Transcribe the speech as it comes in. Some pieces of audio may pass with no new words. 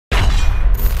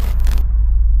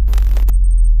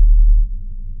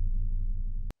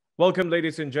Welcome,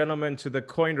 ladies and gentlemen, to the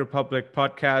CoinRepublic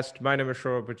podcast. My name is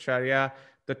Shorabacharya.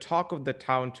 The talk of the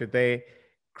town today,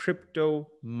 crypto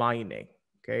mining.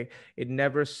 Okay, it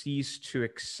never ceased to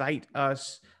excite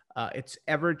us. It's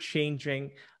ever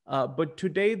changing. But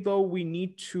today, though, we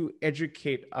need to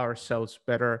educate ourselves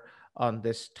better on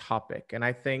this topic. And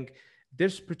I think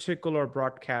this particular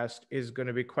broadcast is going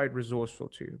to be quite resourceful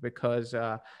to you because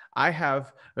I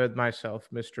have with myself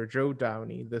Mr. Joe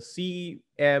Downie, the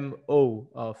CMO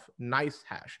of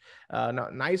NiceHash. Now,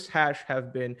 NiceHash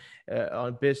have been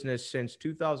on business since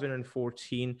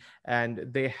 2014, and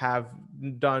they have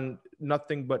done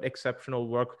nothing but exceptional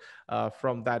work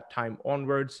from that time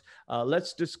onwards.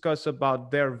 Let's discuss about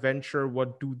their venture.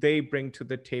 What do they bring to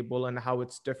the table and how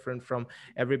it's different from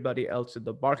everybody else in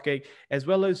the market, as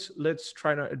well as let's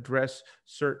try to address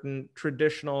certain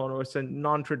traditional or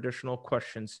non-traditional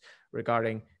questions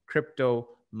regarding crypto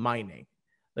mining.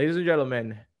 Ladies and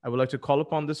gentlemen, I would like to call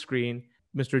upon the screen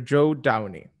Mr. Joe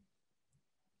Downie.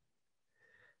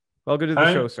 Welcome to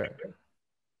the show, sir.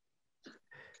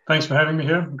 Thanks for having me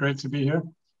here. Great to be here,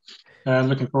 and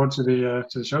looking forward to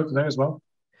the show today as well.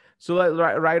 So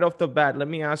right off the bat, let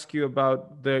me ask you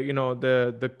about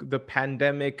the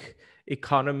pandemic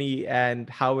economy and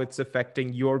how it's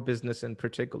affecting your business in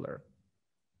particular.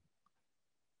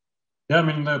 Yeah, I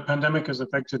mean, the pandemic has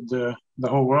affected the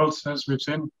whole world, as we've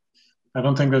seen. I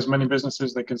don't think there's many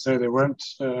businesses that can say they weren't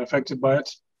affected by it.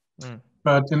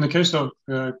 But in the case of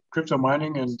crypto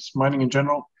mining and mining in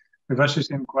general, we've actually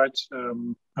seen quite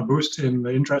a boost in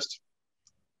the interest,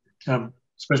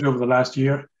 especially over the last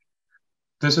year.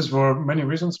 This is for many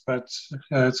reasons, but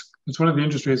it's one of the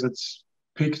industries that's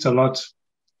peaked a lot.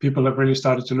 People have really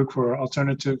started to look for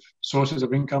alternative sources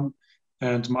of income,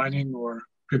 and mining or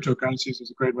cryptocurrencies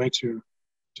is a great way to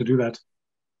do that.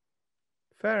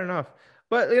 Fair enough.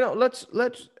 But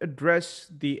let's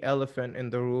address the elephant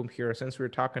in the room here, since we're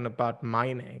talking about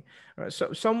mining.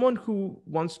 So someone who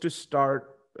wants to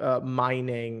start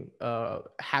mining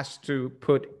has to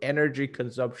put energy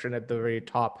consumption at the very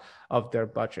top of their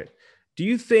budget. Do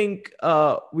you think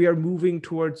we are moving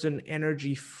towards an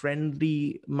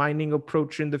energy-friendly mining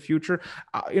approach in the future?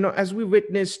 As we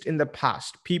witnessed in the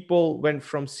past, people went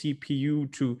from CPU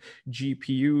to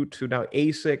GPU to now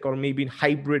ASIC or maybe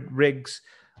hybrid rigs.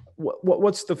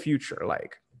 What's the future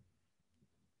like?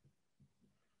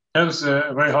 That's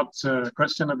a very hot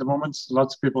question at the moment.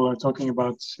 Lots of people are talking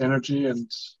about energy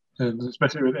and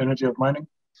especially with energy of mining.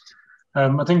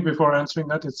 I think before answering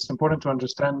that, it's important to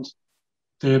understand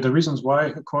the reasons why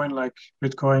a coin like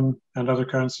Bitcoin and other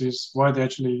currencies, why they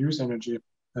actually use energy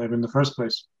in the first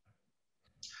place.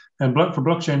 And for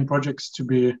blockchain projects to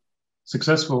be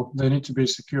successful, they need to be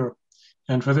secure.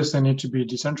 And for this, they need to be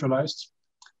decentralized.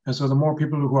 And so the more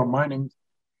people who are mining,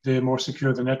 the more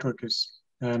secure the network is.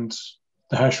 And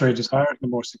the hash rate is higher, the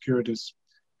more secure it is.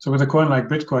 So with a coin like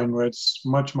Bitcoin, where it's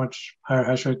much, much higher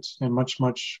hash rate and much,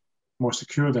 much more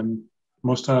secure than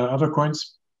most other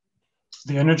coins,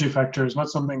 the energy factor is not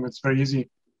something that's very easy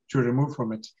to remove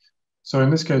from it. So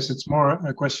in this case, it's more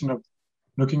a question of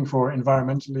looking for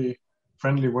environmentally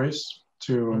friendly ways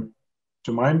to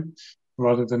mine,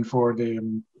 rather than for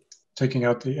the taking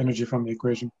out the energy from the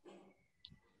equation.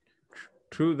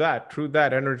 True that.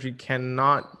 Energy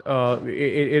cannot,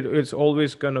 it's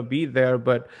always going to be there.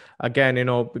 But again,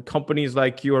 companies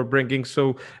like you are bringing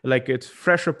it's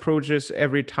fresh approaches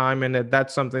every time. And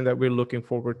that's something that we're looking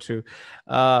forward to.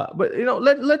 But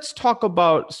let's talk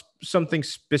about something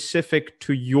specific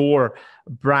to your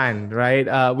brand,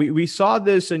 right? We saw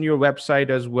this in your website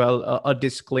as well, a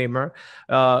disclaimer.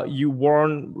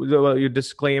 You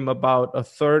disclaim about a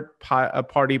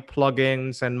third-party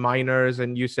plugins and miners,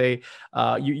 and you say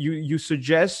you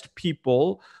suggest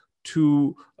people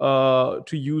to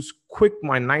use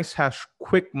QuickMine, NiceHash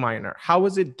QuickMiner. How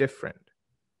is it different?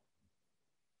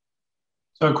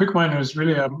 So QuickMiner is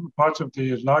really a part of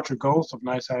the larger goals of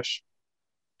NiceHash,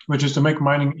 which is to make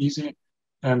mining easy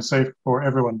and safe for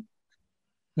everyone.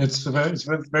 It's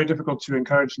very difficult to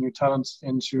encourage new talents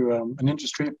into an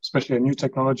industry, especially a new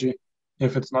technology,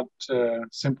 if it's not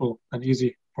simple and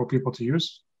easy for people to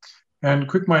use. And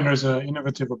QuickMiner is an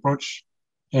innovative approach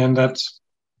in that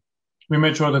we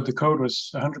made sure that the code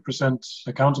was 100%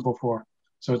 accountable for.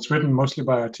 So it's written mostly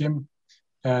by our team,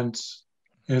 and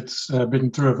it's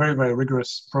been through a very, very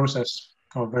rigorous process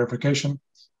of verification.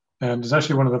 And it's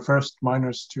actually one of the first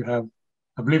miners to have,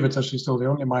 I believe it's actually still the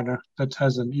only miner that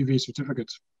has an EV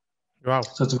certificate. Wow.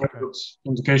 So it's a very good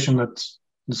indication that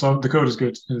the code is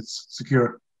good and it's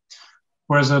secure.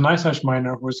 Whereas a NiceHash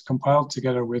miner was compiled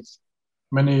together with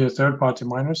many third-party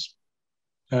miners.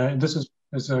 This is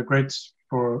great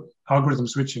for algorithm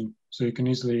switching. So you can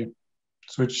easily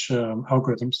switch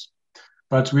algorithms.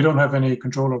 But we don't have any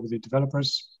control over the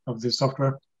developers of the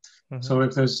software. Mm-hmm. So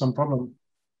if there's some problem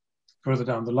further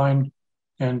down the line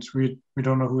and we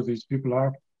don't know who these people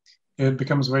are, it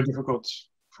becomes very difficult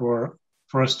for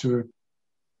us to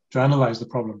analyze the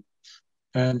problem.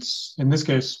 And in this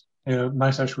case,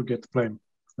 NiceHash would get the blame.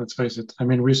 Let's face it. I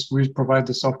mean, we provide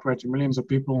the software to millions of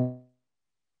people,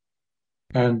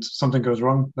 and something goes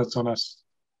wrong, that's on us.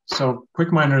 So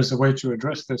QuickMiner is a way to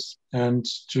address this, and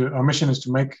our mission is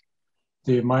to make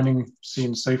the mining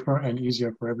scene safer and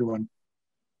easier for everyone.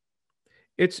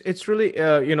 It's really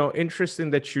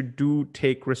interesting that you do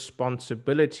take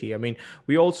responsibility. I mean,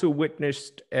 we also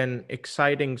witnessed an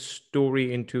exciting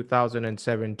story in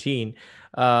 2017.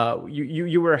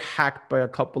 You were hacked by a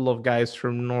couple of guys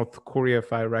from North Korea,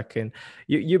 if I reckon.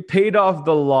 You paid off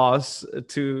the loss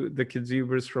to the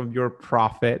consumers from your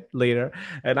profit later,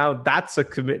 and now that's a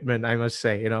commitment, I must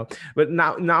say. But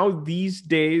now these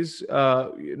days,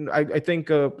 I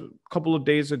think a couple of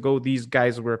days ago, these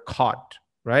guys were caught,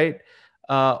 right?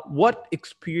 What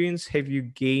experience have you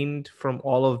gained from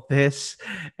all of this,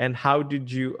 and how did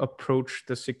you approach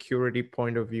the security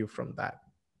point of view from that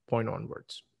point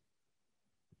onwards?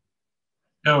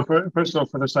 Yeah, first of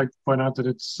all, I'd like to point out that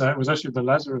it was actually the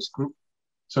Lazarus group.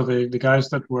 So the guys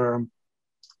that were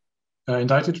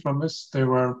indicted from this, they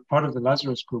were part of the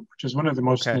Lazarus group, which is one of the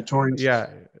most notorious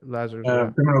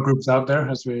criminal groups out there,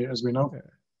 as we know. Yeah.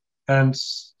 And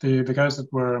the guys that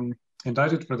were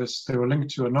indicted for this, they were linked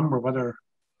to a number of other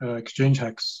exchange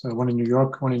hacks, one in New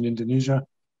York, one in Indonesia,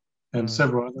 and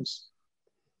several others.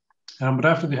 But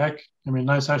after the hack, I mean,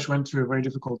 NiceHash went through a very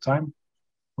difficult time.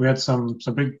 We had some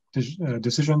big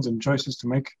decisions and choices to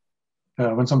make.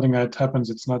 When something like that happens,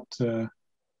 it's not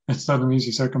an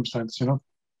easy circumstance,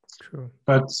 True.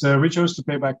 But we chose to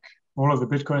pay back all of the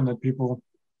Bitcoin that people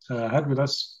had with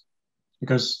us,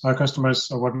 because our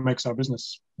customers are what makes our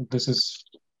business. This is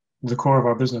the core of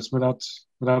our business. Without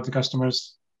the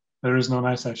customers, there is no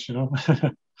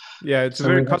NiceHash, Yeah, it's a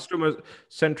very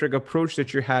customer-centric approach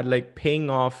that you had, like paying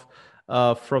off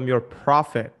from your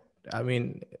profit. I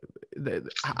mean,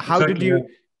 how did you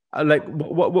like?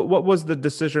 What was the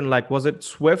decision like? Was it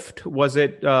swift? Was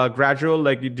it gradual?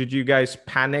 Like, did you guys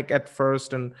panic at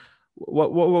first? And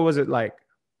what was it like?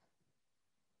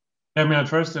 I mean, at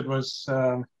first it was,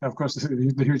 of course,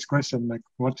 the huge question, like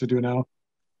what to do now.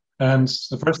 And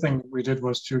the first thing we did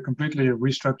was to completely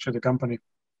restructure the company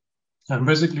and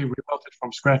basically rebuilt it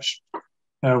from scratch.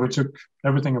 We took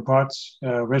everything apart.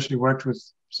 We actually worked with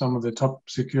some of the top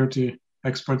security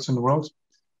experts in the world.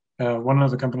 One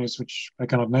of the companies, which I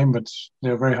cannot name, but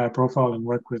they're very high profile and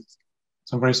work with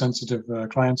some very sensitive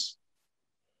clients.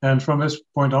 And from this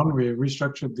point on, we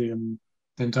restructured the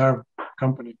entire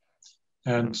company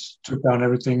and took down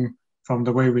everything from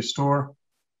the way we store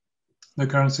the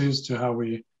currencies to how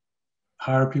we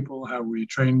hire people, how we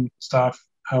train staff,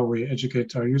 how we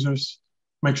educate our users,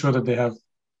 make sure that they have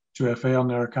 2FA on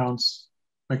their accounts,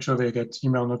 make sure they get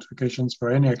email notifications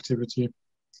for any activity,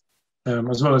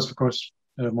 as well as, of course,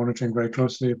 monitoring very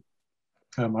closely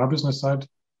our business side.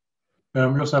 We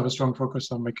also have a strong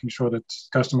focus on making sure that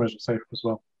customers are safe as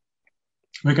well.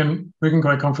 We can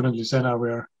quite confidently say now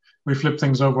we flipped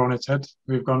things over on its head.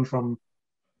 We've gone from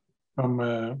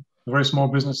a very small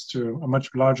business to a much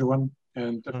larger one,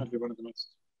 and definitely one of the most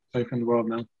safe in the world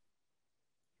now.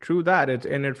 True that,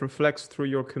 it reflects through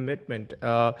your commitment.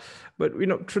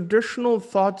 But traditional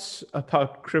thoughts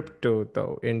about crypto,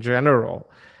 though, in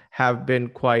general, have been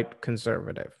quite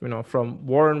conservative. From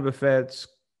Warren Buffett's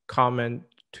comment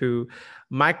to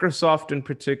Microsoft in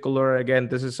particular. Again,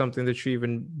 this is something that you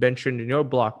even mentioned in your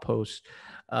blog post.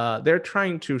 They're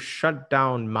trying to shut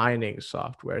down mining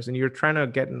softwares, and you're trying to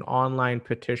get an online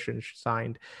petition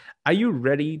signed. Are you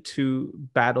ready to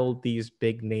battle these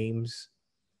big names?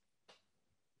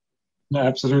 No,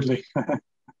 absolutely.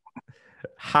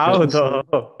 How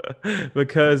though?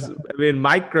 Because I mean,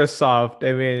 Microsoft.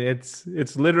 I mean,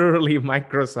 it's literally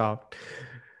Microsoft.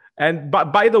 And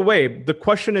by the way, the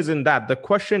question isn't that. The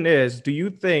question is, do you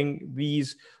think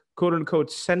these quote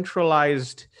unquote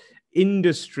centralized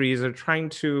industries are trying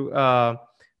to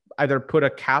either put a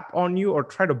cap on you or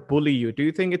try to bully you? Do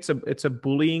you think it's a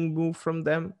bullying move from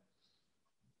them?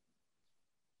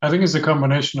 I think it's a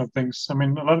combination of things. I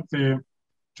mean, a lot of the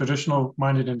traditional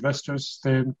minded investors,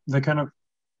 they kind of,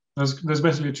 there's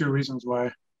basically two reasons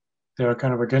why they are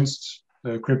kind of against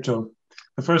crypto.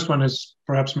 The first one is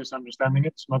perhaps misunderstanding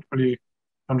it, not really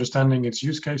understanding its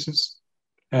use cases.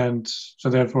 And so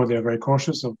therefore they are very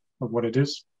cautious of what it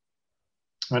is.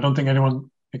 I don't think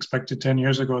anyone expected 10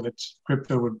 years ago that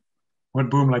crypto would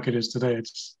boom like it is today.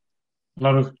 It's a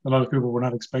lot of people were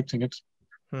not expecting it.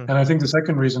 And I think the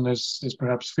second reason is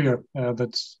perhaps fear,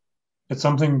 that it's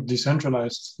something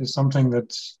decentralized, is something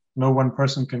that no one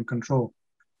person can control.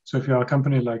 So if you're a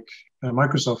company like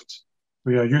Microsoft,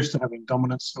 we are used to having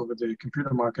dominance over the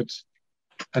computer market.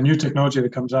 A new technology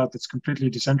that comes out that's completely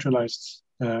decentralized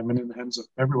and in the hands of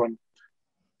everyone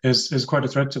is quite a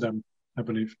threat to them, I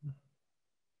believe.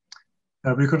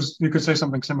 You could say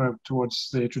something similar towards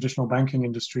the traditional banking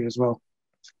industry as well.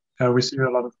 We see a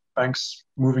lot of banks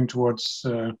moving towards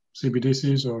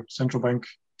CBDCs or central bank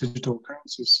digital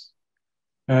currencies.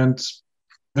 And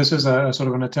this is a sort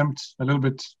of an attempt, a little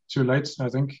bit too late, I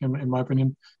think, in my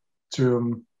opinion,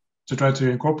 to try to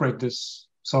incorporate this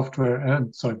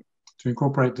to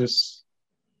incorporate this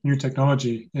new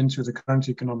technology into the current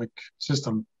economic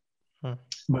system.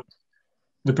 But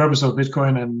the purpose of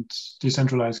Bitcoin and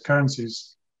decentralized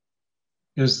currencies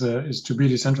is to be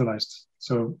decentralized.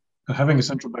 So having a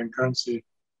central bank currency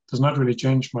does not really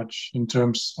change much in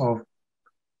terms of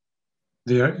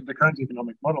the current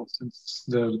economic model, since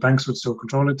the banks would still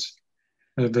control it.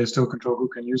 They still control who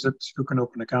can use it, who can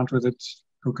open an account with it,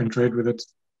 who can trade with it.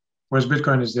 Whereas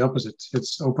Bitcoin is the opposite.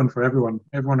 It's open for everyone.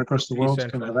 Everyone across the world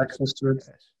can have access to it.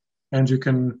 And you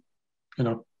can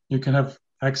have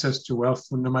access to wealth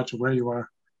no matter where you are,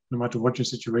 no matter what your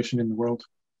situation in the world.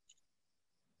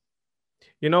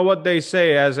 You know what they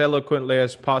say, as eloquently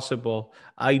as possible,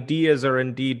 ideas are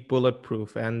indeed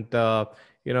bulletproof. And,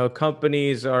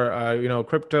 companies are,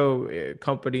 crypto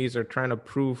companies are trying to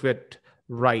prove it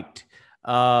right.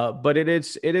 But it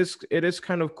is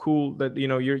kind of cool that,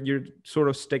 you're sort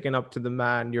of sticking up to the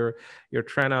man. You're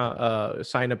trying to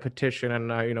sign a petition.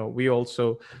 And, we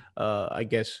also, I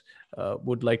guess,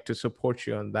 would like to support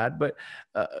you on that. But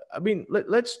I mean,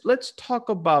 let's talk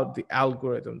about the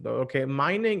algorithm, though. Okay,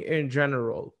 mining in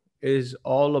general is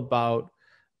all about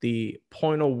the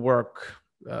point of work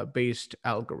based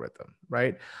algorithm,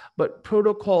 right? But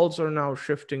protocols are now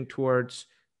shifting towards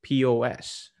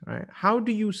POS, right? How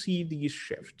do you see these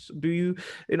shifts? Do you,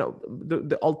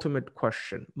 the ultimate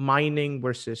question, mining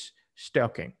versus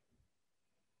staking?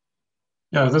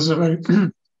 Yeah, this is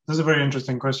a very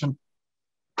interesting question.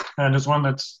 And it's one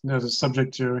that's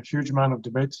subject to a huge amount of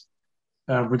debate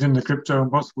within the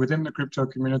crypto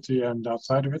community and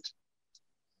outside of it.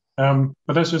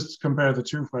 But let's just compare the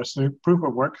two first. So proof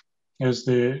of work is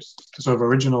the sort of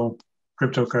original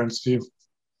cryptocurrency.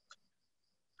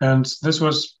 And this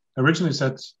was originally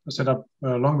set up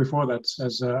long before that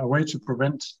as a way to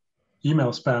prevent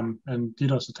email spam and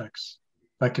DDoS attacks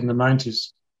back in the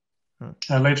 90s.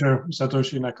 And later,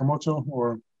 Satoshi Nakamoto,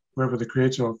 or whoever the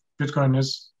creator of Bitcoin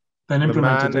is, then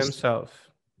implemented this himself.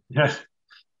 Yeah,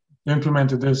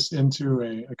 implemented this into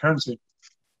a currency.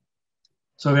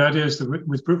 So the idea is that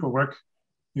with proof of work,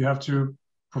 you have to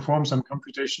perform some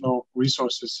computational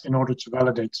resources in order to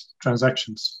validate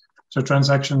transactions. So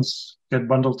transactions get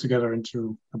bundled together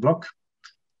into a block.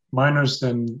 Miners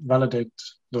then validate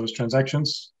those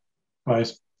transactions by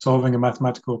solving a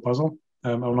mathematical puzzle.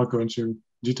 I'll not go into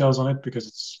details on it because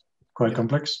it's quite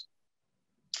complex.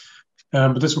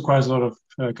 But this requires a lot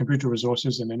of computer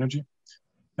resources and energy.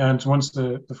 And once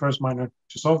the first miner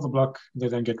to solve the block, they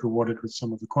then get rewarded with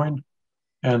some of the coin.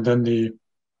 And then the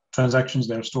transactions,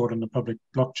 they're stored on the public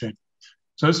blockchain.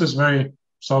 So this is a very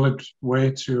solid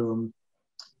way to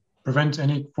prevent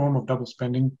any form of double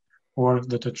spending or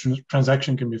that a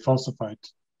transaction can be falsified.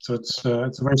 So it's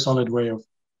a very solid way of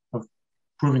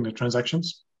proving the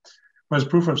transactions. Whereas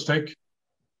proof of stake,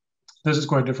 this is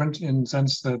quite different in the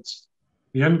sense that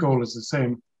the end goal is the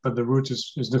same, but the route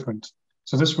is different.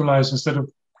 So this relies, instead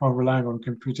of relying on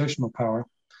computational power,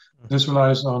 this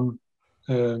relies on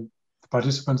the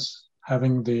participants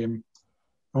having the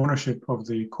ownership of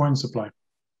the coin supply.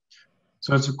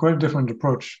 So it's a quite different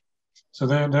approach. So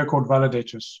they're called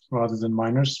validators rather than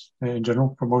miners in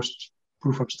general for most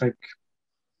proof of stake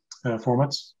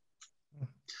formats.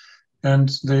 And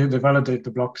they validate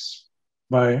the blocks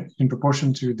in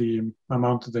proportion to the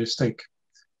amount that they stake.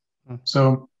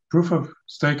 So proof of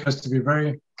stake has to be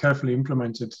very carefully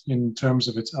implemented in terms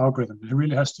of its algorithm. It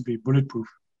really has to be bulletproof,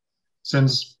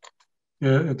 since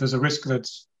there's a risk that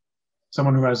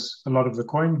someone who has a lot of the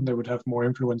coin, they would have more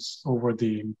influence over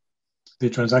the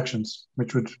transactions,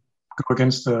 which would go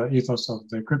against the ethos of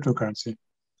the cryptocurrency.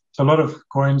 So a lot of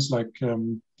coins like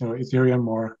Ethereum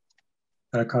or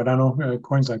Cardano,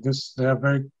 coins like this, they are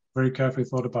very, very carefully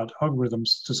thought about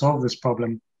algorithms to solve this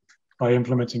problem by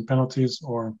implementing penalties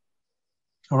or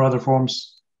other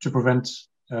forms to prevent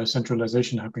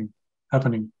centralization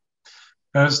happening.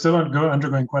 It's still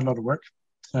undergoing quite a lot of work,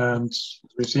 and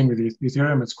we've seen with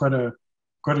Ethereum, it's quite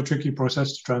a tricky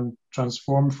process to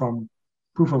transform from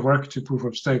proof of work to proof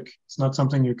of stake. It's not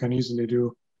something you can easily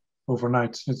do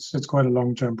overnight. It's quite a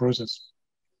long-term process.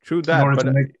 True that,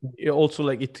 but also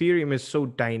like Ethereum is so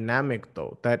dynamic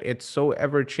though that it's so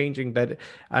ever changing that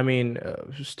I mean,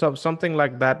 something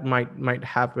like that might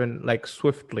happen like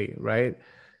swiftly, right?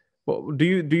 Well, do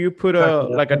you put a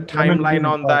exactly, like a timeline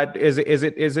on part. that? Is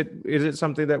it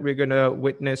something that we're gonna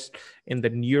witness in the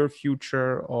near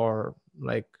future or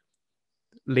like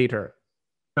later?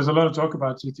 There's a lot of talk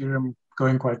about Ethereum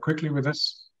going quite quickly with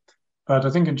this, but I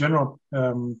think in general,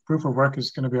 proof of work is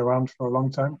going to be around for a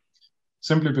long time,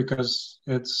 simply because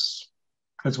it's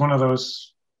one of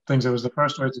those things that was the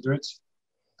first way to do it,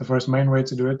 the first main way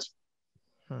to do it,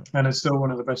 and it's still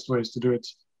one of the best ways to do it.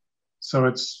 So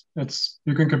it's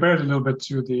you can compare it a little bit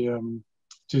to the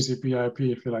TCP/IP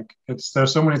if you like.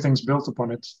 There's so many things built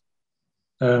upon it.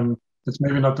 It's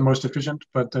maybe not the most efficient,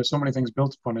 but there's so many things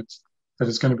built upon it that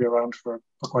it's going to be around for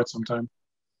quite some time.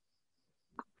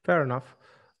 Fair enough.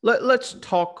 Let's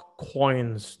talk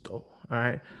coins though. All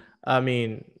right. I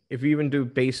mean, if you even do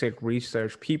basic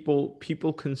research,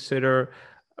 people consider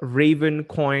Raven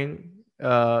coin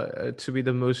to be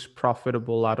the most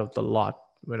profitable out of the lot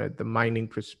when at the mining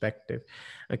perspective.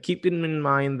 Keep in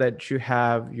mind that you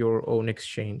have your own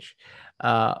exchange.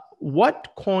 What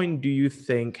coin do you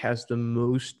think has the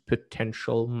most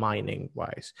potential mining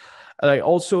wise?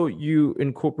 Also, you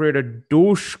incorporated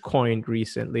Dogecoin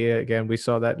recently. Again, we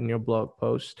saw that in your blog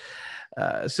post.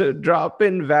 So drop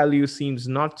in value seems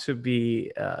not to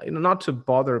be, not to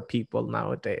bother people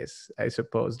nowadays, I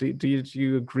suppose. Do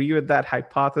you agree with that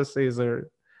hypothesis or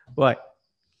what?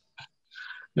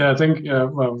 Yeah, I think,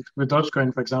 well, with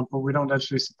Dogecoin, for example, we don't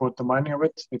actually support the mining of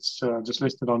it. It's just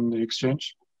listed on the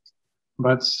exchange.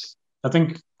 But I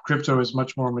think crypto is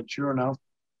much more mature now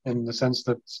in the sense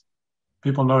that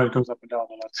people know it goes up and down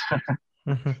a lot.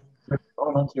 If you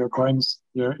hold onto your coins,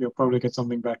 you'll probably get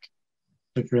something back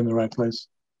if you're in the right place.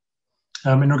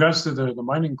 In regards to the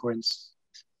mining coins,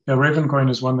 yeah, Raven coin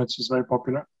is one that's just very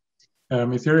popular.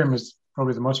 Ethereum is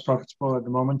probably the most profitable at the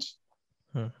moment.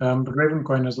 But Raven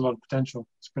coin has a lot of potential.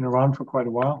 It's been around for quite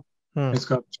a while. It's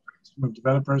got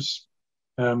developers.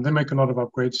 They make a lot of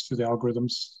upgrades to the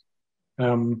algorithms.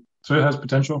 So it has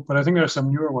potential, but I think there are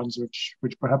some newer ones which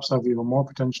perhaps have even more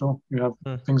potential. You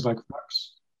have things like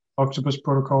Flux, Octopus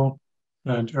Protocol,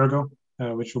 and Ergo,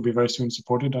 which will be very soon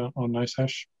supported on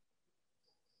NiceHash.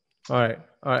 All right.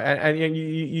 And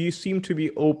you seem to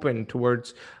be open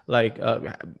towards like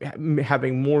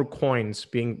having more coins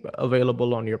being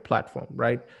available on your platform,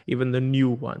 right? Even the new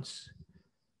ones.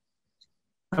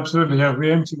 Absolutely, yeah.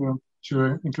 We aim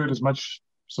to include as much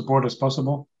support as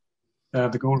possible.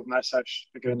 The goal of NiceHash,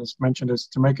 again, as mentioned, is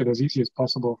to make it as easy as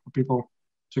possible for people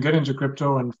to get into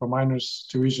crypto and for miners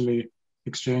to easily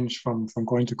exchange from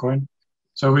coin to coin.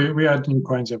 So we add new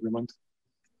coins every month.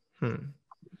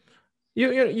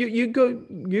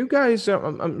 You guys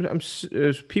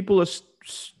people are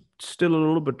still a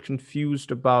little bit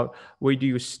confused about where do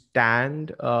you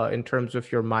stand in terms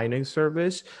of your mining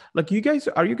service. Like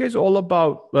are you guys all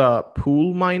about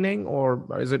pool mining, or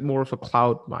is it more of a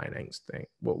cloud mining thing?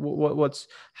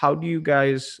 How do you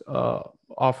guys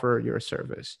offer your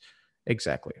service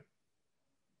exactly?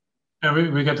 Yeah,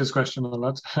 we get this question a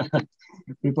lot.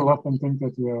 People often think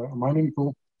that we are a mining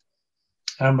pool.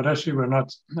 But actually, we're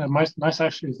not.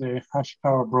 NiceHash is a hash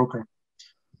power broker.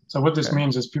 So what this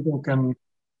means is people can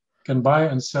buy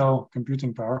and sell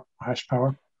computing power, hash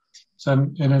power. So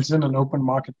and it's in an open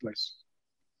marketplace.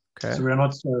 So we're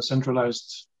not a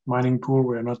centralized mining pool.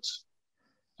 We're not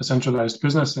a centralized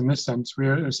business in this sense.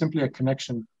 We're simply a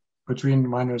connection between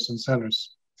miners and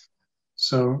sellers.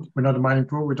 So we're not a mining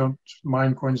pool. We don't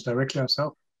mine coins directly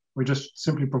ourselves. We just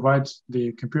simply provide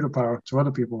the computer power to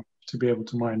other people to be able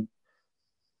to mine.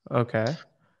 Okay.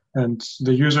 And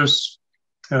the users,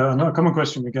 another common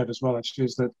question we get as well, actually,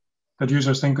 is that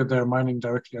users think that they're mining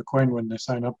directly a coin when they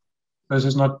sign up. This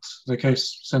is not the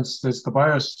case, since it's the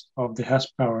buyers of the hash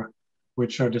power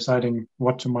which are deciding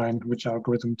what to mine, which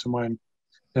algorithm to mine.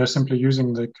 They're simply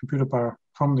using the computer power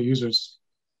from the users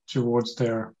towards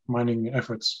their mining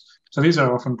efforts. So these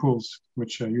are often pools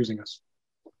which are using us.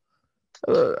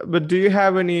 But do you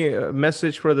have any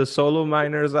message for the solo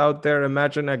miners out there?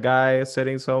 Imagine a guy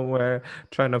sitting somewhere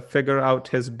trying to figure out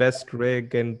his best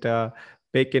rig and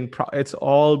it's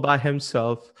all by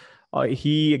himself.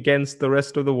 He against the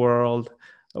rest of the world.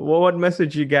 What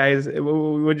message you guys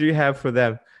would you have for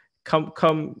them?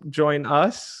 Come join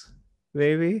us,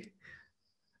 maybe.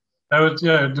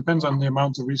 It depends on the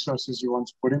amount of resources you want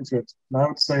to put into it. And I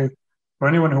would say for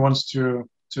anyone who wants to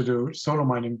do solo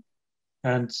mining,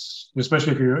 and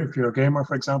especially if you're a gamer,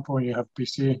 for example, and you have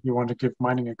PC, you want to give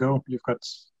mining a go. You've got a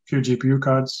few GPU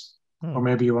cards, or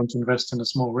maybe you want to invest in a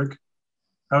small rig.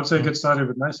 I would say get started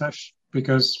with NiceHash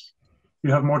because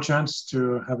you have more chance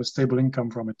to have a stable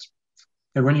income from it.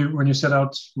 And when you set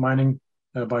out mining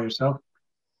by yourself,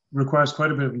 it requires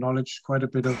quite a bit of knowledge, quite a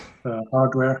bit of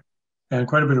hardware, and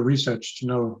quite a bit of research to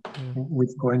know which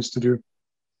coins to do.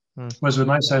 Whereas with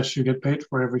NiceHash, you get paid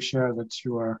for every share that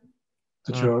your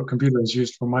computer is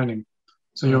used for mining.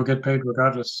 So you'll get paid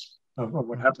regardless of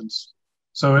what happens.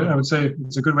 So I would say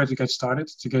it's a good way to get started,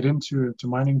 to get into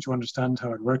mining, to understand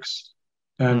how it works.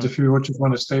 And if you just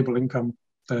want a stable income,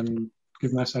 then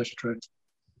give NiceHash a try.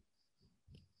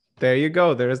 There you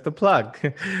go. There's the plug.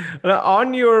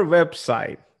 On your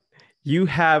website, you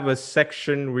have a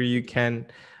section where you can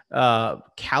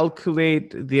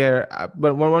calculate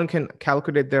but one can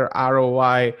calculate their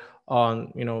ROI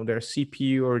on their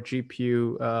CPU or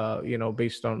GPU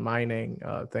based on mining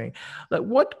thing. Like,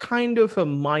 what kind of a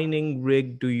mining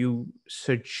rig do you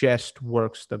suggest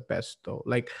works the best though?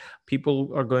 Like,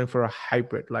 people are going for a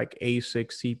hybrid, like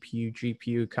ASIC CPU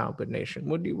GPU combination.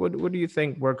 What do you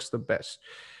think works the best?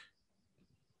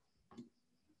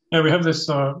 Yeah, we have this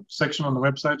section on the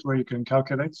website where you can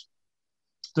calculate.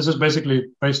 This is basically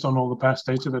based on all the past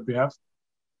data that we have.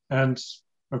 And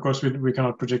of course, we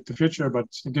cannot predict the future, but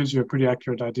it gives you a pretty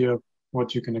accurate idea of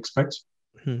what you can expect.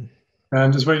 And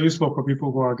it's very useful for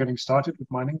people who are getting started with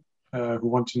mining, who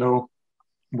want to know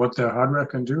what their hardware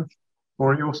can do,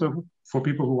 or also for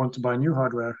people who want to buy new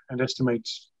hardware and estimate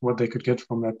what they could get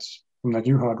from that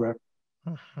new hardware.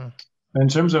 In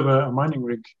terms of a mining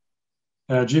rig,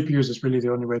 GPUs is really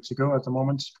the only way to go at the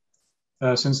moment,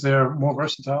 since they're more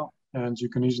versatile and you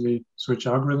can easily switch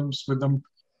algorithms with them.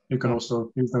 You can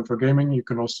also use them for gaming. You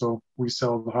can also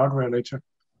resell the hardware later.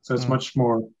 So it's much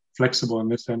more flexible in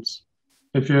this sense.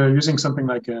 If you're using something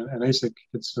like an ASIC,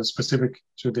 it's specific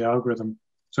to the algorithm.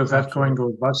 So if that coin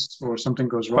goes bust or something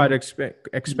goes wrong, quite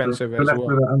expensive as well.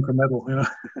 With a hunk of metal,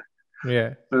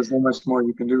 Yeah. There's not much more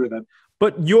you can do with that.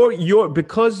 But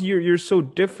because you're so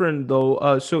different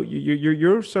though. So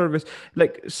your service,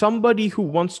 like somebody who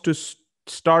wants to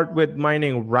start with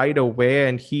mining right away,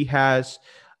 and he has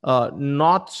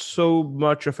not so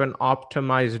much of an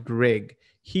optimized rig,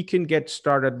 he can get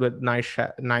started with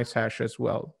NiceHash as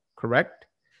well, correct?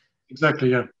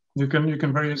 Exactly, yeah. You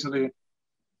can very easily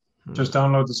just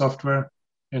download the software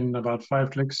in about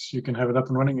 5 clicks. You can have it up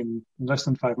and running in less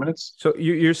than 5 minutes. So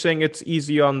you're saying it's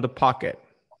easy on the pocket?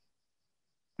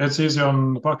 It's easy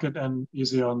on the pocket and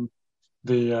easy on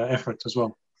the effort as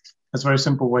well. It's a very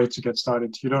simple way to get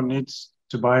started. You don't need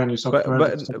to buy any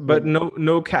software. But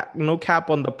no cap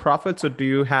on the profits, or do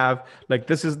you have, like,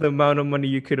 this is the amount of money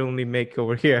you could only make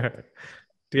over here?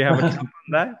 Do you have a cap on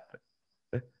that?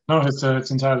 No,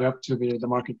 it's entirely up to the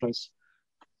marketplace.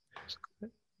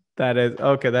 That is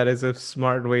okay. That is a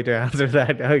smart way to answer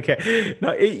that. Okay.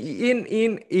 Now,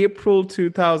 in April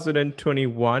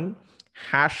 2021,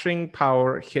 hashing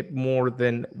power hit more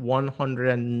than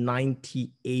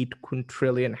 198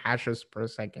 quintillion hashes per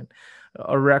second,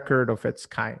 a record of its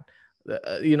kind.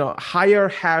 Higher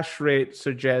hash rate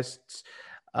suggests,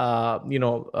 a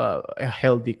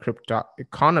healthy crypto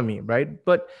economy, right?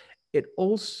 But it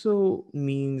also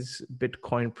means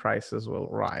Bitcoin prices will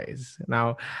rise.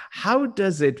 Now, how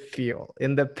does it feel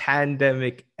in the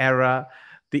pandemic era?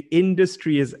 The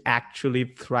industry is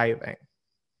actually thriving.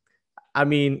 I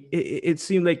mean, it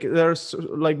seemed like there's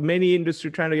like many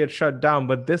industries trying to get shut down,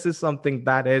 but this is something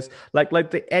that is like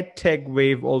the EdTech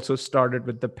wave also started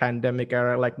with the pandemic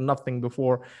era, like nothing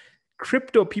before.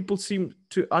 Crypto, people seem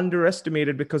to underestimate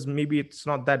it because maybe it's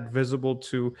not that visible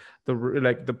to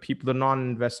the people, the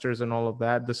non-investors and all of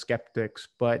that, the skeptics,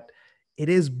 but it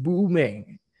is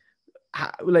booming.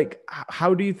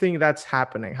 How do you think that's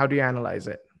happening? How do you analyze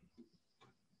it?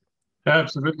 Yeah,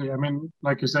 absolutely. I mean,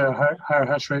 like you say, a higher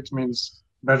hash rate means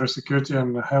better security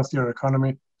and a healthier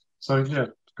economy. So yeah,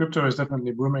 crypto is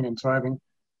definitely booming and thriving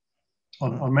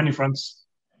on many fronts.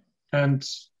 And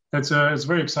it's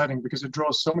very exciting because it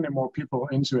draws so many more people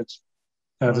into it.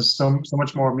 There's so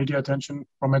much more media attention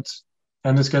from it.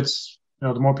 And this gets,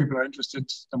 the more people are interested,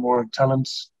 the more talent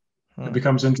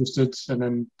becomes interested. And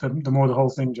then the more the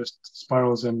whole thing just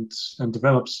spirals and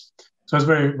develops. So it's a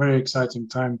very, very exciting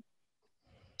time.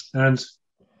 And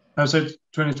I said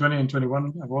 2020 and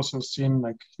 21, I've also seen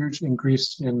like huge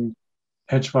increase in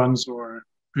hedge funds or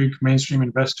big mainstream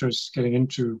investors getting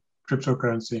into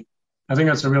cryptocurrency. I think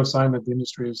that's a real sign that the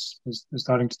industry is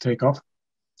starting to take off.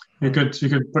 You could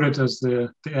put it as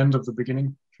the end of the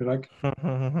beginning, if you like.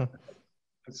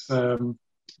 It's the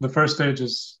first stage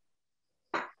is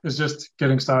just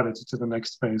getting started to the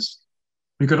next phase.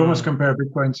 You could almost compare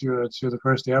Bitcoin to the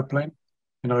first airplane.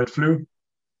 It flew.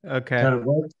 Okay. Kind of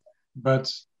worked, but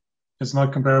It's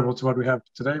not comparable to what we have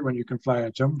today when you can fly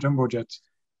a jumbo jet.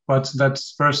 But that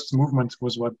first movement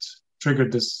was what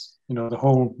triggered this, the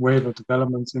whole wave of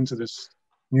developments into this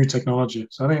new technology.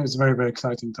 So I think it's a very, very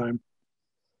exciting time.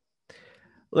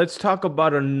 Let's talk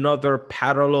about another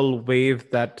parallel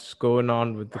wave that's going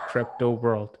on with the crypto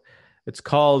world. It's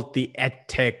called the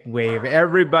EdTech wave.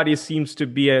 Everybody seems to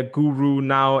be a guru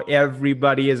now.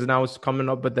 Everybody is now coming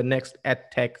up with the next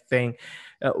EdTech thing.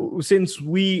 Since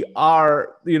we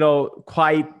are,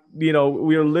 quite, we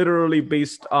are literally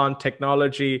based on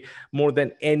technology more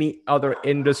than any other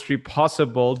industry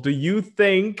possible. Do you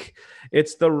think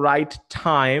it's the right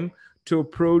time to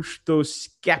approach those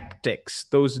skeptics,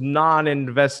 those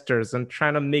non-investors, and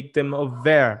trying to make them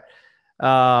aware?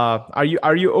 Are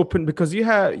you open, because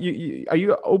are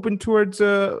you open towards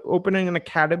opening an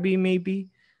academy maybe?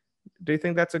 Do you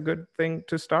think that's a good thing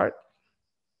to start?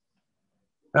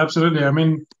 Absolutely. I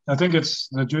mean, I think it's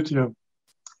the duty of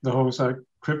the whole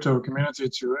crypto community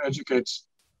to educate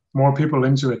more people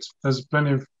into it. There's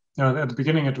plenty of, at the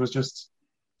beginning it was just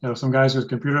some guys with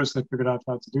computers that figured out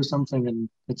how to do something, and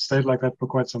it stayed like that for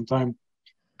quite some time.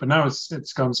 But now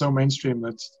it's gone so mainstream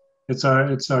that it's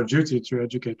our duty to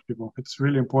educate people. It's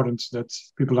really important that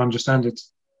people understand it.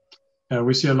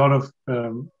 We see a lot of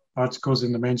articles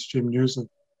in the mainstream news of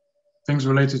things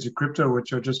related to crypto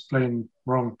which are just plain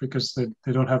wrong because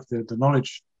they don't have the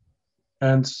knowledge.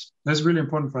 And that's really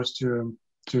important for us to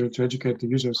educate the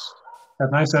users. At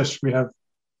NiceHash, we have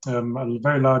a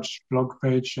very large blog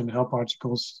page and help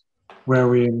articles where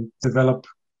we develop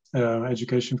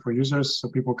education for users so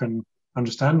people can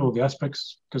understand all the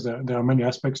aspects, because there are many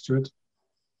aspects to it.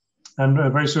 And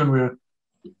very soon we're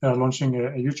launching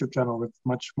a YouTube channel with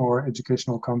much more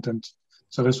educational content.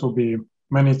 So this will be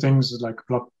many things like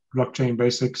blockchain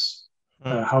basics,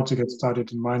 how to get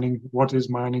started in mining, what is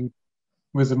mining,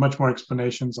 with much more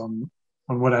explanations on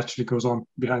what actually goes on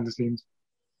behind the scenes.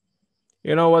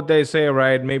 You know what they say,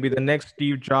 right? Maybe the next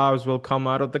Steve Jobs will come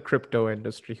out of the crypto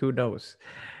industry. Who knows?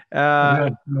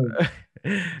 But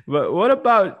what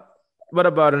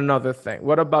about another thing?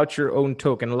 What about your own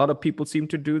token? A lot of people seem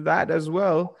to do that as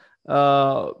well.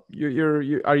 Are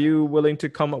you willing to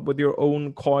come up with your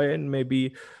own coin?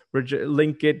 Maybe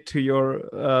link it to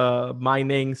your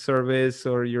mining service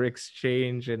or your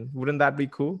exchange, and wouldn't that be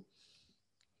cool?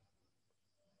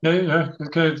 Yeah,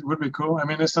 okay, it would be cool. I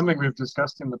mean, it's something we've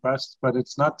discussed in the past, but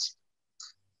it's not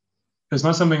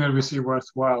something that we see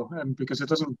worthwhile, and because it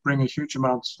doesn't bring a huge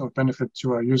amount of benefit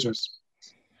to our users.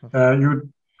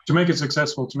 To make it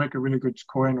successful, to make a really good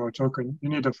coin or token, you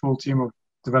need a full team of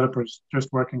developers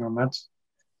just working on that.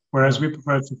 Whereas we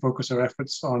prefer to focus our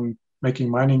efforts on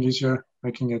making mining easier,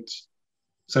 making it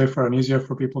safer and easier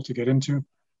for people to get into,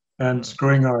 and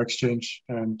growing our exchange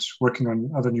and working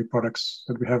on other new products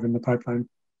that we have in the pipeline.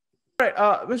 All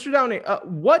right, Mr. Downie,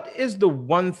 what is the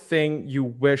one thing you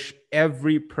wish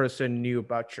every person knew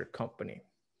about your company?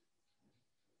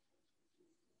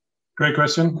 Great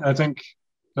question. I think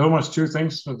there are almost two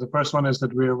things. So the first one is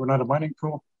that we're not a mining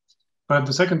pool. But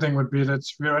the second thing would be that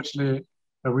we're actually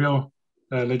a real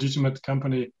legitimate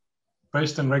company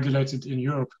based and regulated in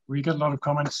Europe. We get a lot of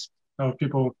comments of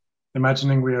people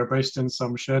imagining we are based in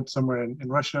some shed somewhere in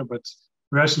Russia, but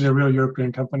we're actually a real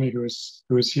European company who is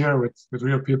here with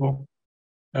real people.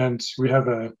 And we have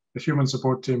a human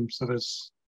support team. So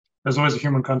there's always a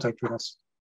human contact with us.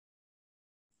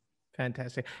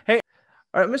 Fantastic. Hey,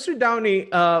 all right, Mr. Downie,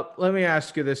 let me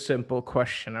ask you this simple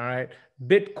question, all right?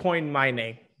 Bitcoin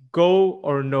mining, go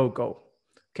or no go?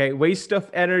 Okay, waste of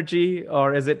energy,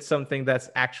 or is it something that's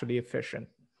actually efficient?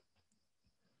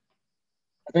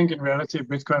 I think in reality,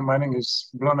 Bitcoin mining is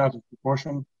blown out of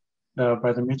proportion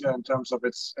by the media in terms of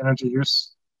its energy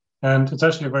use. And it's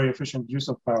actually a very efficient use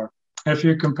of power. If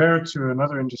you compare it to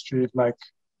another industry like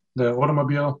the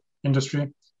automobile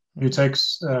industry, it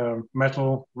takes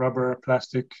metal, rubber,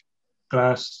 plastic,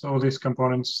 glass, all these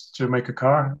components to make a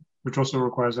car, which also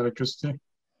requires electricity.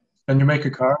 And you make a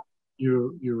car,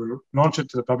 you launch it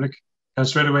to the public, and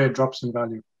straight away it drops in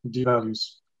value, it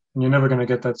devalues, and you're never going to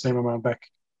get that same amount back.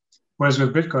 Whereas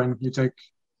with Bitcoin, you take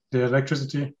the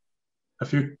electricity, a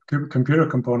few computer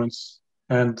components,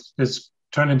 and it's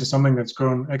turned into something that's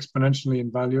grown exponentially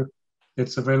in value.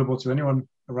 It's available to anyone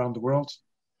around the world,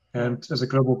 and as a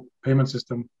global payment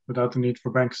system without the need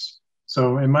for banks.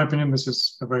 So in my opinion, this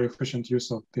is a very efficient use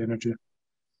of the energy.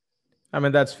 I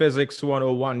mean, that's physics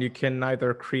 101. You can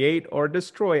neither create or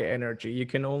destroy energy. You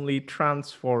can only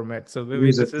transform it. So maybe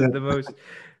this is the most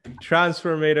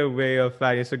transformative way of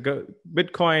value. So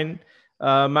Bitcoin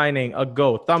mining, a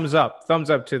go. Thumbs up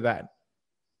to that.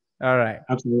 All right.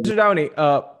 Absolutely. Mr. Downie,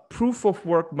 proof of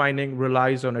work mining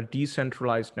relies on a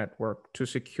decentralized network to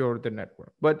secure the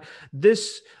network. But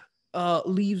this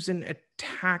leaves an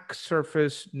attack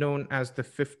surface known as the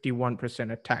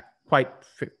 51% attack, quite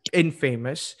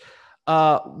infamous.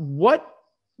 What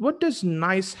does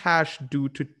NiceHash do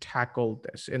to tackle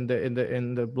this in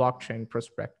the blockchain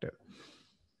perspective?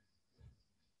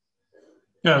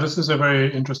 Yeah, this is a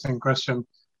very interesting question.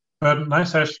 But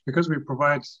NiceHash, because we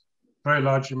provide very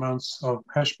large amounts of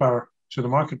hash power to the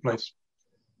marketplace,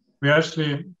 we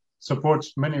actually support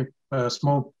many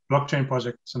small blockchain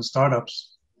projects and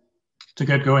startups to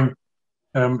get going,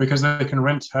 because they can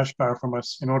rent hash power from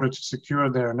us in order to secure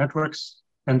their networks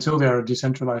until they are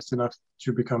decentralized enough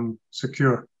to become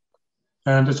secure.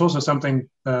 And it's also something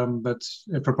that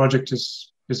if a project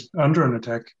is under an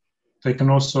attack, they can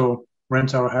also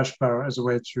rent our hash power as a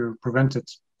way to prevent it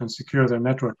and secure their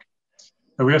network.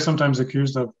 But we are sometimes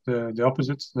accused of the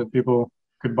opposite, that people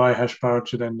could buy hash power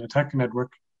to then attack a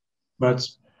network. But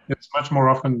it's much more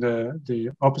often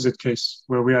the opposite case,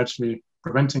 where we're actually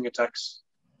preventing attacks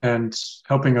and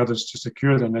helping others to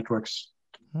secure their networks.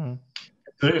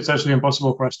 It's actually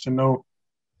impossible for us to know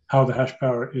how the hash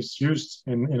power is used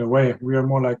in a way. We are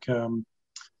more like an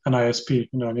ISP,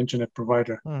 an internet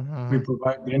provider. We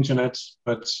provide the internet,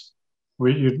 but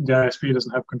the ISP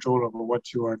doesn't have control over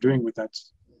what you are doing with that.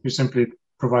 You simply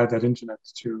provide that internet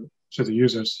to the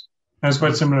users. And it's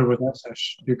quite similar with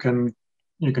NiceHash. You can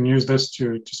use this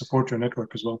to support your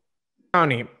network as well.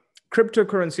 Downie,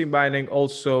 cryptocurrency mining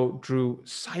also drew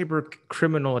cyber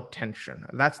criminal attention.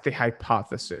 That's the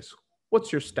hypothesis.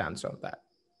 What's your stance on that?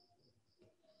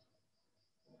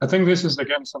 I think this is,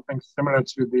 again, something similar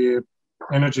to the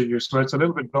energy use, where it's a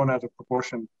little bit blown out of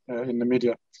proportion in the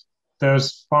media.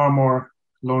 There's far more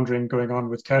laundering going on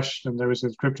with cash than there is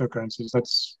with cryptocurrencies,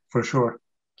 that's for sure.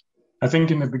 I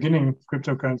think in the beginning,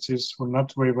 cryptocurrencies were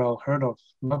not very well heard of,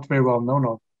 not very well known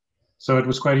of. So it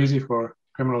was quite easy for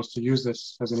criminals to use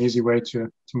this as an easy way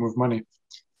to move money.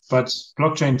 But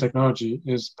blockchain technology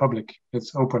is public,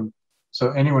 it's open,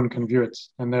 so anyone can view it.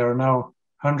 And there are now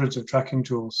hundreds of tracking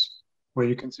tools where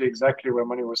you can see exactly where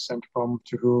money was sent from,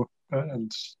 to who,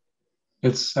 and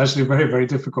it's actually very, very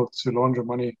difficult to launder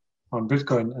money on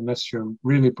Bitcoin unless you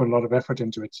really put a lot of effort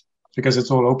into it, because it's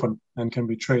all open and can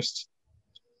be traced.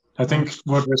 I think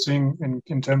what we're seeing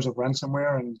in terms of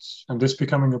ransomware and this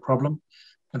becoming a problem,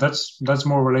 that's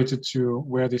more related to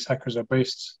where these hackers are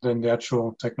based than the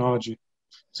actual technology,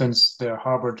 since they're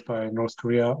harbored by North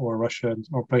Korea or Russia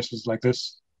or places like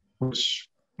this, which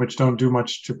don't do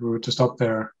much to stop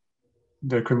their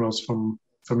criminals from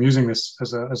using this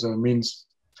as a means.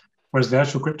 Whereas the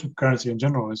actual cryptocurrency in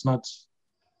general is not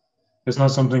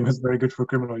something that's very good for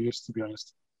criminal use, to be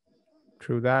honest.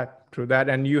 True that.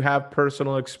 And you have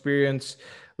personal experience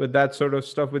with that sort of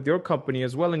stuff with your company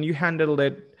as well, and you handled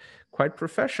it quite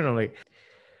professionally.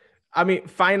 I mean,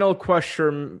 final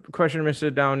question,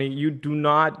 Mr. Downie.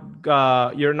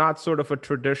 You're not sort of a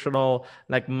traditional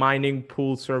like mining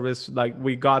pool service. Like,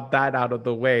 we got that out of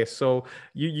the way. So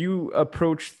you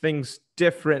approach things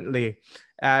differently,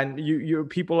 and your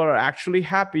people are actually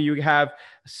happy. You have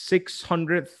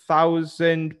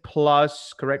 600,000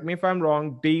 plus, correct me if I'm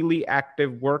wrong, daily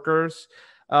active workers.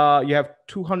 You have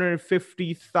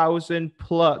 250,000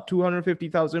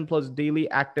 plus daily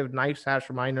active NiceHash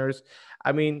miners.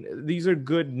 I mean, these are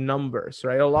good numbers,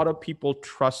 right? A lot of people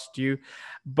trust you,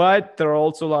 but there are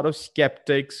also a lot of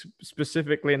skeptics,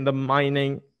 specifically in the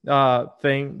mining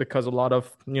thing, because a lot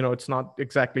of, it's not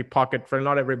exactly pocket friendly.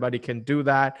 Not everybody can do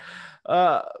that.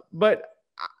 But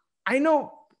I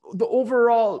know the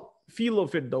overall feel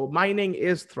of it, though. Mining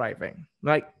is thriving.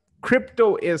 Like,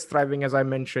 crypto is thriving, as I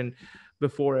mentioned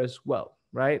before as well,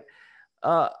 right?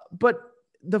 But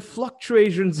the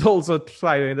fluctuations also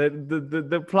thriving.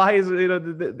 The price,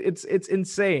 it's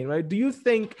insane, right? Do you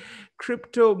think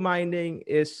crypto mining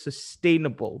is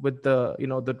sustainable with the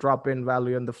the drop in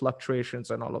value and the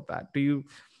fluctuations and all of that? Do you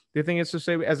think it's the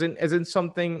same as in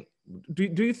something? Do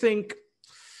you think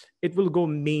it will go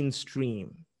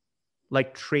mainstream,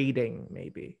 like trading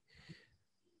maybe?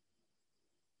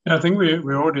 Yeah, I think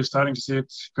we're already starting to see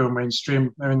it go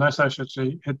mainstream. I mean, NiceHash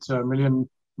actually hit 1 million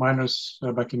miners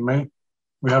back in May.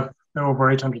 We have over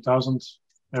 800,000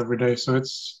 every day. So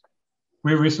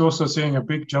we're also seeing a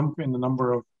big jump in the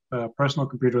number of personal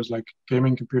computers, like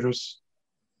gaming computers,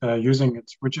 using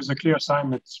it, which is a clear sign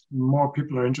that more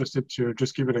people are interested to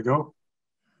just give it a go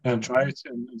and try it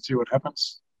and see what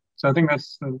happens. So I think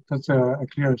that's a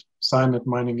clear sign that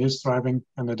mining is thriving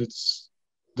and that it's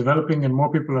developing, and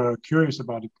more people are curious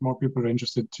about it. More people are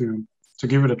interested to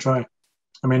give it a try.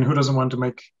 I mean, who doesn't want to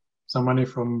make some money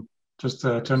from just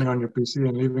turning on your PC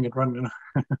and leaving it run?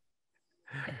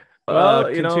 Well,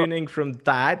 continuing from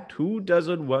that, who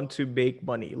doesn't want to make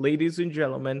money? Ladies and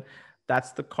gentlemen,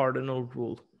 that's the cardinal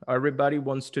rule. Everybody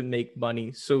wants to make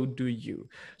money. So do you.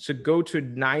 So go to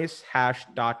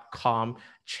nicehash.com.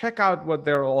 Check out what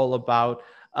they're all about.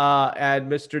 And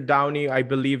Mr. Downie, I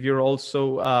believe you're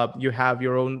also, you have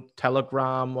your own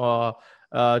Telegram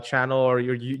channel, or are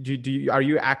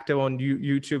you active on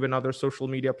YouTube and other social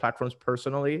media platforms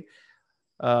personally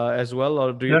as well?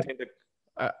 Or do you think that,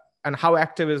 and how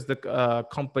active is the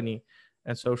company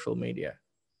and social media?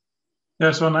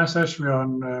 Yeah, so NiceHash, we're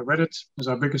on Reddit, is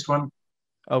our biggest one.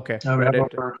 Okay. We have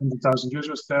over 100,000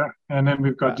 users there. And then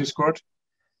we've got Discord,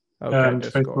 and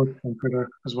Facebook and Twitter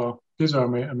as well. These are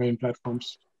our main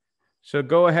platforms. So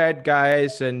go ahead,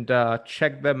 guys, and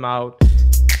check them out.